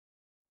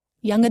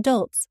Young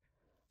Adults,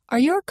 Are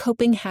Your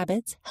Coping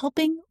Habits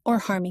Helping or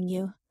Harming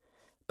You?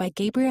 By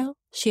Gabrielle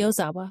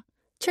Shiozawa,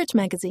 Church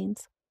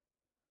Magazines.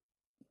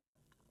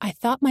 I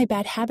thought my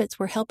bad habits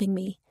were helping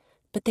me,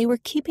 but they were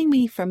keeping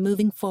me from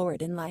moving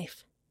forward in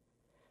life.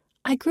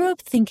 I grew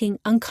up thinking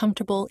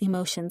uncomfortable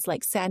emotions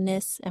like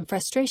sadness and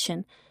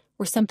frustration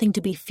were something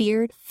to be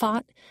feared,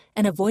 fought,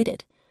 and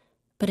avoided.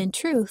 But in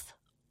truth,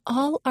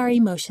 all our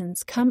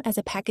emotions come as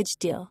a package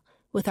deal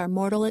with our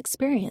mortal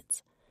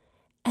experience,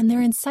 and they're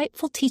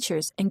insightful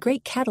teachers and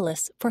great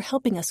catalysts for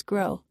helping us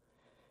grow.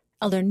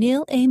 Elder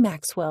Neal A.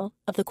 Maxwell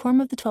of the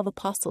Quorum of the 12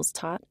 Apostles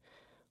taught,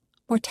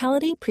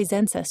 "Mortality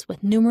presents us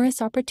with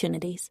numerous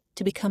opportunities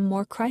to become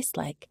more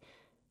Christ-like,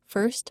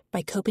 first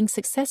by coping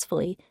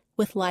successfully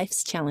with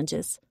life's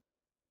challenges."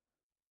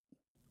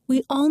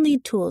 We all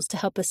need tools to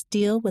help us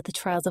deal with the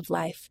trials of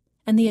life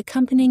and the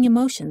accompanying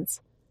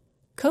emotions.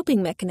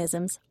 Coping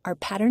mechanisms are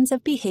patterns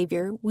of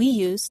behavior we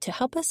use to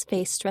help us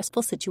face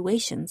stressful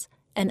situations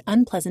and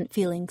unpleasant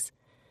feelings.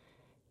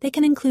 They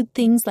can include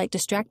things like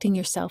distracting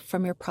yourself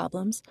from your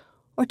problems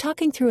or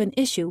talking through an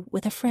issue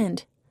with a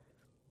friend.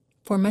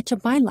 For much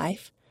of my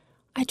life,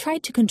 I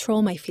tried to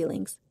control my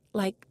feelings,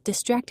 like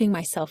distracting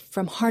myself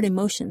from hard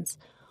emotions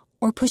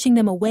or pushing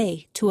them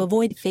away to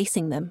avoid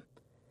facing them.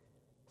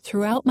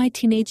 Throughout my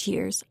teenage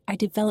years, I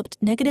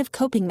developed negative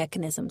coping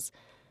mechanisms,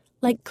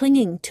 like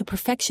clinging to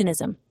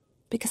perfectionism,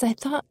 because I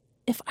thought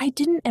if I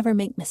didn't ever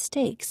make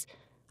mistakes,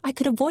 I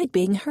could avoid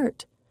being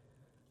hurt.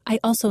 I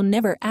also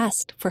never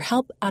asked for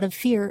help out of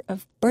fear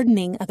of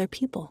burdening other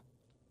people.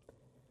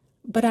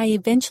 But I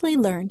eventually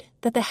learned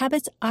that the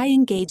habits I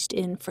engaged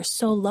in for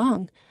so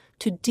long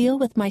to deal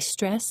with my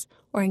stress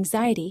or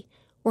anxiety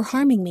were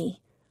harming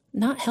me,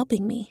 not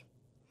helping me.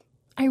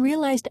 I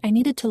realized I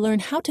needed to learn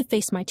how to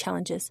face my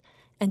challenges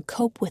and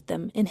cope with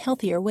them in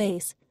healthier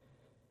ways.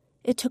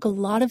 It took a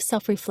lot of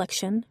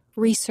self-reflection,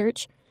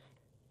 research,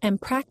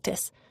 and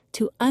practice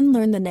to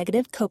unlearn the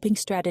negative coping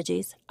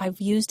strategies I've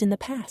used in the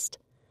past.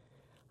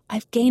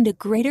 I've gained a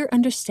greater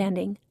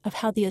understanding of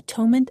how the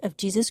atonement of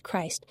Jesus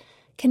Christ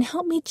can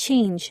help me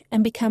change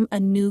and become a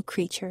new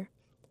creature.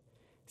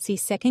 See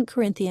 2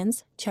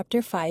 Corinthians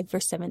chapter 5,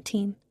 verse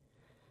 17.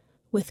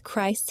 With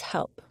Christ's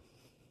help.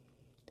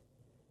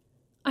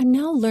 I'm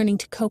now learning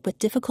to cope with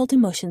difficult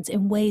emotions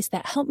in ways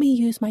that help me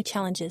use my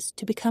challenges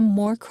to become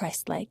more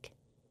Christ-like.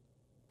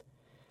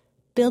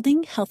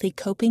 Building healthy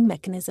coping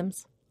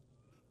mechanisms.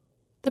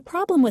 The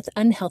problem with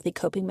unhealthy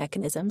coping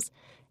mechanisms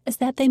is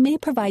that they may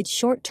provide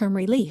short-term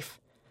relief,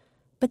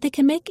 but they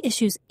can make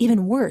issues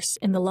even worse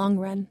in the long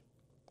run.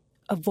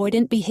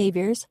 Avoidant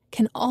behaviors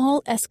can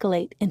all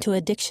escalate into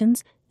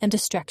addictions and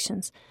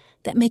distractions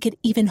that make it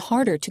even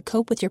harder to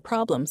cope with your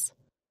problems.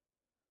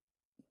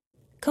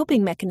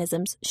 Coping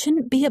mechanisms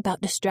shouldn't be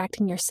about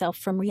distracting yourself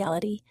from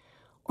reality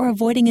or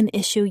avoiding an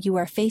issue you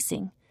are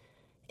facing.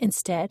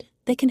 Instead,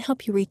 they can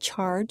help you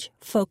recharge,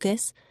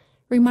 focus,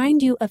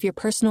 remind you of your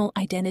personal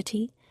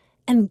identity,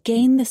 and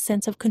gain the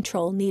sense of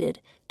control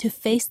needed to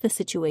face the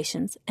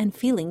situations and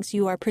feelings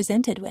you are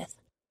presented with.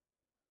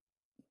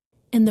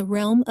 In the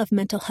realm of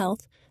mental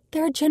health,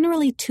 there are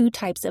generally two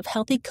types of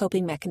healthy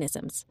coping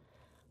mechanisms: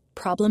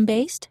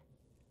 problem-based,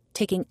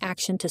 taking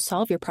action to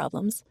solve your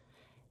problems,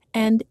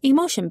 and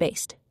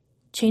emotion-based,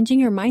 changing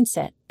your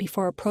mindset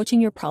before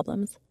approaching your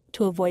problems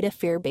to avoid a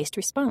fear-based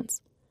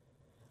response.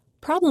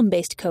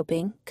 Problem-based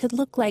coping could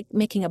look like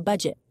making a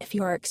budget if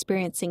you are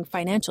experiencing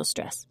financial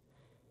stress.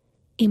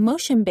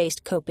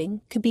 Emotion-based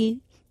coping could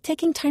be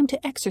taking time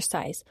to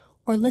exercise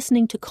or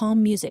listening to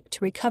calm music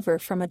to recover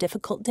from a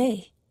difficult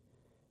day.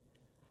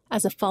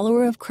 As a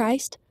follower of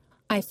Christ,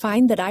 I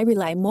find that I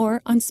rely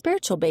more on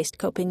spiritual-based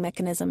coping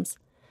mechanisms.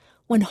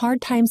 When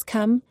hard times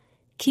come,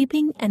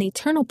 keeping an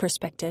eternal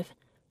perspective,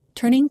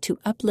 turning to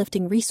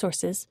uplifting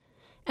resources,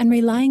 and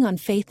relying on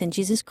faith in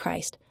Jesus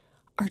Christ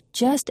are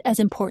just as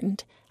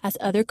important as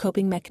other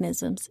coping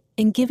mechanisms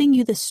in giving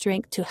you the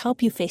strength to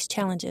help you face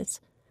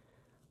challenges.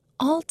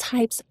 All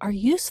types are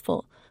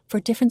useful for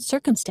different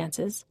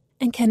circumstances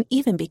and can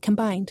even be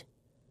combined.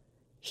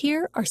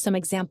 Here are some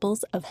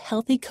examples of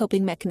healthy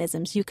coping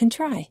mechanisms you can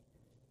try.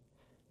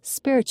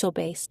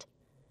 Spiritual-based.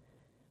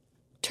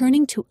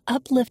 Turning to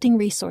uplifting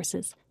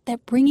resources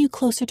that bring you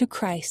closer to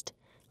Christ,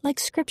 like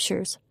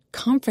scriptures,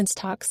 conference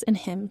talks, and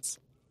hymns.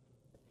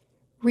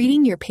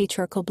 Reading your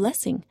patriarchal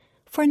blessing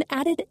for an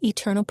added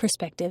eternal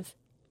perspective.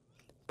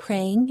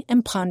 Praying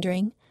and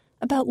pondering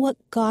about what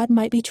God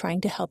might be trying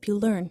to help you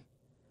learn.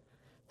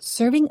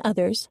 Serving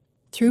others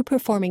through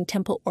performing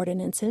temple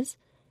ordinances,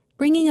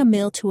 bringing a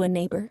meal to a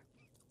neighbor,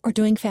 or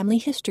doing family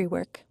history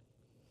work.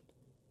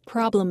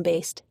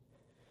 Problem-based.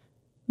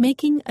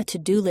 Making a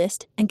to-do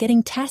list and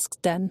getting tasks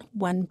done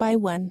one by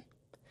one.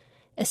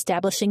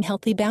 Establishing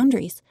healthy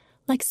boundaries,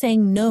 like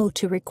saying no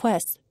to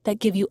requests that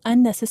give you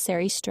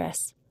unnecessary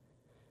stress.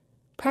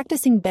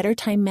 Practicing better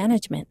time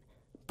management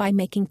by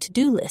making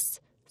to-do lists,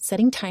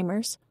 setting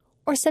timers,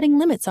 or setting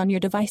limits on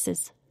your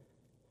devices.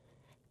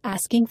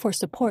 Asking for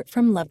support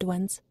from loved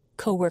ones,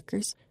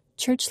 co-workers,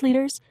 church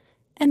leaders,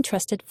 and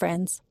trusted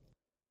friends.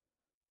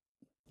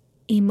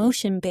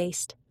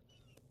 Emotion-based.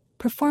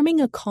 performing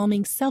a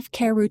calming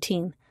self-care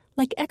routine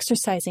like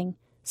exercising,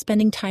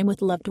 spending time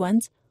with loved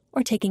ones,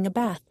 or taking a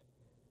bath.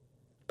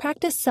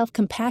 Practice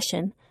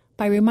self-compassion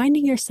by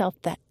reminding yourself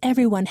that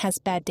everyone has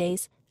bad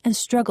days and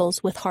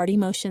struggles with hard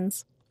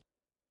emotions.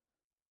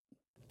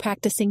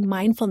 Practicing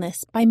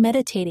mindfulness by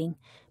meditating,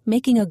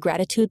 making a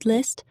gratitude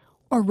list,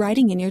 or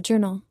writing in your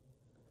journal.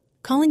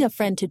 Calling a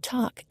friend to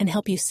talk and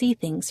help you see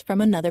things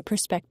from another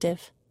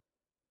perspective.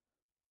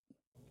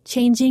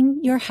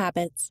 Changing your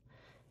habits.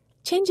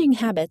 Changing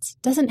habits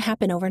doesn't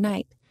happen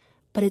overnight,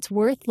 but it's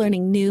worth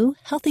learning new,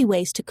 healthy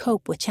ways to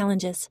cope with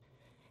challenges.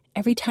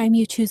 Every time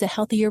you choose a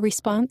healthier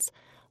response,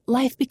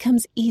 life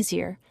becomes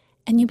easier,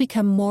 and you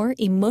become more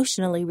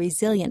emotionally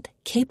resilient,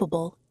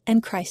 capable,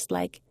 and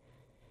Christ-like.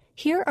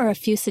 Here are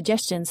a few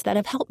suggestions that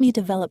have helped me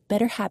develop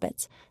better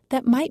habits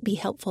that might be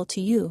helpful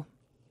to you.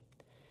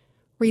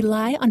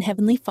 Rely on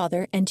Heavenly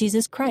Father and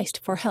Jesus Christ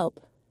for help.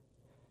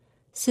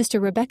 Sister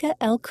Rebecca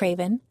L.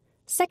 Craven,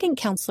 second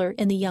counselor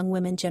in the Young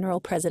Women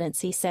General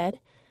Presidency, said,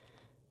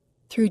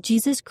 "Through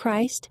Jesus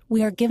Christ,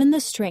 we are given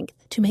the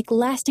strength to make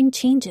lasting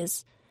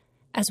changes.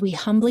 As we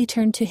humbly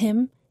turn to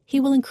Him, He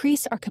will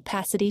increase our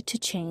capacity to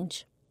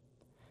change."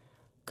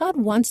 God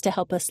wants to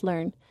help us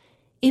learn.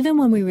 Even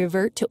when we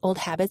revert to old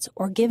habits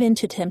or give in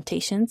to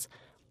temptations,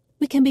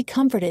 we can be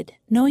comforted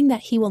knowing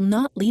that He will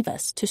not leave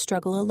us to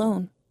struggle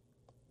alone.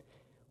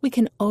 We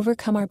can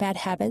overcome our bad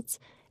habits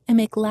and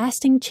make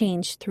lasting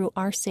change through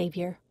our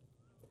Savior.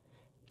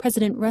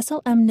 President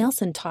Russell M.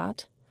 Nelson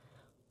taught,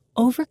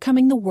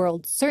 "Overcoming the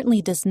world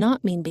certainly does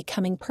not mean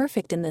becoming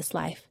perfect in this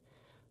life,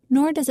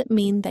 nor does it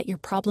mean that your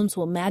problems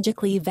will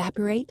magically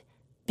evaporate,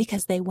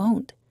 because they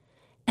won't.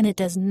 And it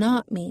does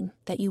not mean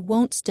that you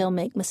won't still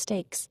make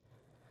mistakes.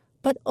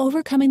 But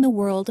overcoming the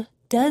world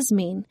does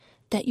mean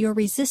that your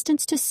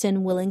resistance to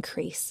sin will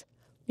increase.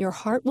 Your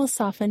heart will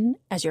soften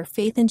as your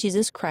faith in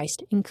Jesus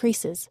Christ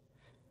increases."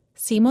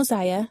 See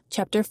Mosiah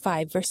chapter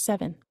 5, verse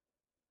 7.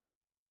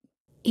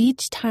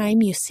 Each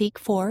time you seek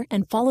for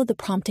and follow the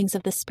promptings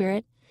of the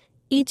Spirit,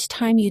 each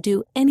time you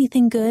do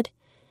anything good,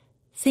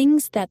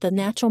 things that the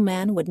natural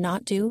man would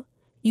not do,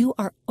 you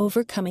are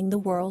overcoming the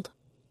world.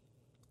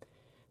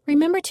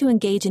 Remember to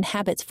engage in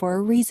habits for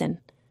a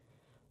reason.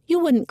 You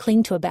wouldn't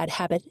cling to a bad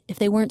habit if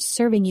they weren't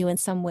serving you in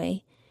some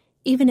way,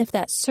 even if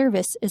that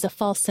service is a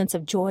false sense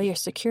of joy or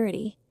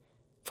security.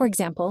 For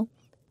example,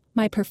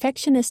 my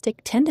perfectionistic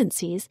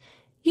tendencies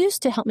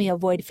used to help me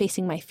avoid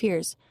facing my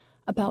fears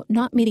about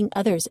not meeting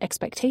others'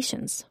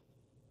 expectations.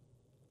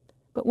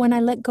 But when I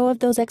let go of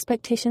those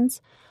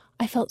expectations,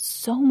 I felt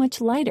so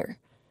much lighter.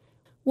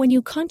 When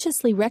you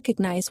consciously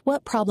recognize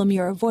what problem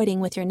you're avoiding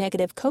with your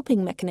negative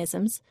coping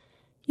mechanisms,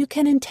 you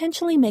can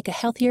intentionally make a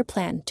healthier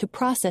plan to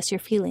process your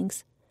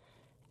feelings.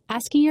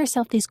 Asking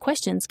yourself these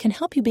questions can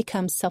help you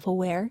become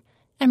self-aware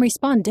and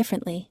respond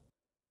differently.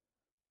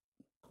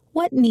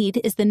 What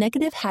need is the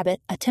negative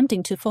habit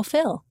attempting to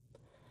fulfill?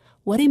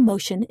 What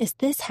emotion is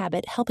this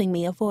habit helping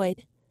me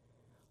avoid?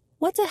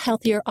 What's a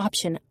healthier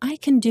option I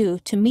can do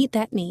to meet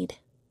that need?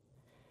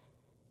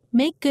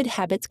 Make good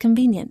habits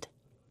convenient.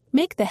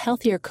 Make the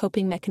healthier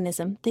coping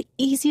mechanism the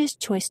easiest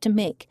choice to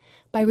make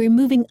by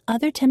removing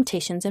other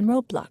temptations and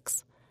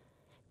roadblocks.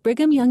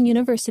 Brigham Young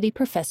University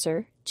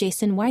professor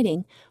Jason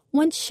Whiting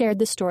once shared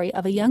the story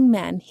of a young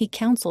man he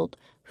counseled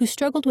who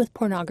struggled with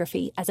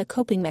pornography as a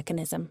coping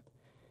mechanism.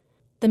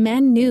 The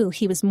man knew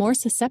he was more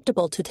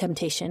susceptible to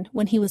temptation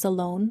when he was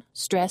alone,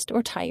 stressed,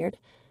 or tired,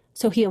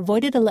 so he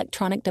avoided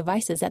electronic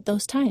devices at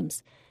those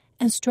times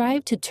and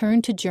strived to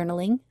turn to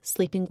journaling,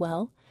 sleeping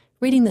well,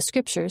 reading the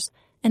scriptures,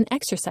 and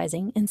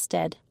exercising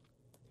instead.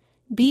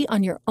 Be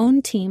on your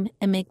own team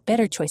and make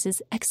better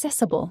choices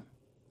accessible.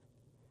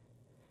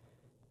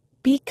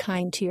 Be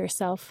kind to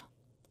yourself.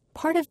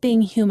 Part of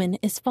being human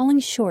is falling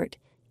short,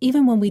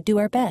 even when we do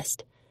our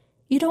best.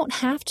 You don't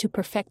have to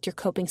perfect your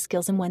coping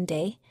skills in one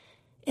day.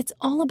 It's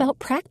all about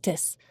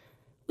practice.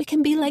 We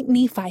can be like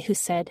Nephi, who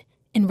said,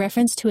 in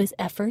reference to his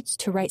efforts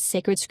to write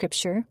sacred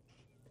scripture,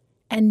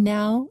 "And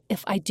now,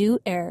 if I do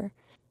err,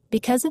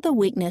 because of the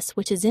weakness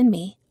which is in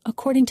me,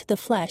 according to the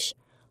flesh,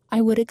 I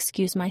would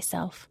excuse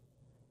myself."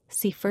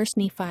 See 1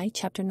 Nephi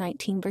chapter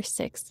 19, verse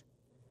 6.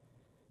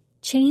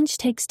 Change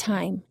takes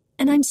time,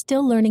 and I'm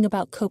still learning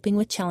about coping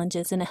with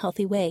challenges in a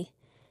healthy way.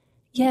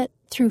 Yet,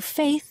 through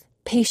faith,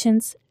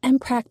 patience,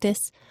 and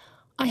practice,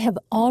 I have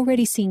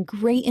already seen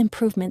great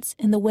improvements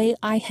in the way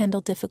I handle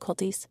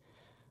difficulties.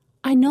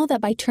 I know that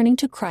by turning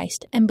to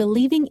Christ and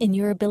believing in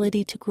your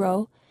ability to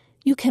grow,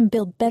 you can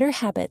build better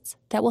habits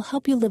that will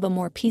help you live a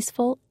more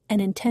peaceful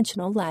and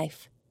intentional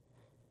life.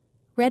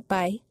 Read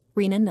by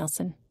Rena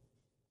Nelson.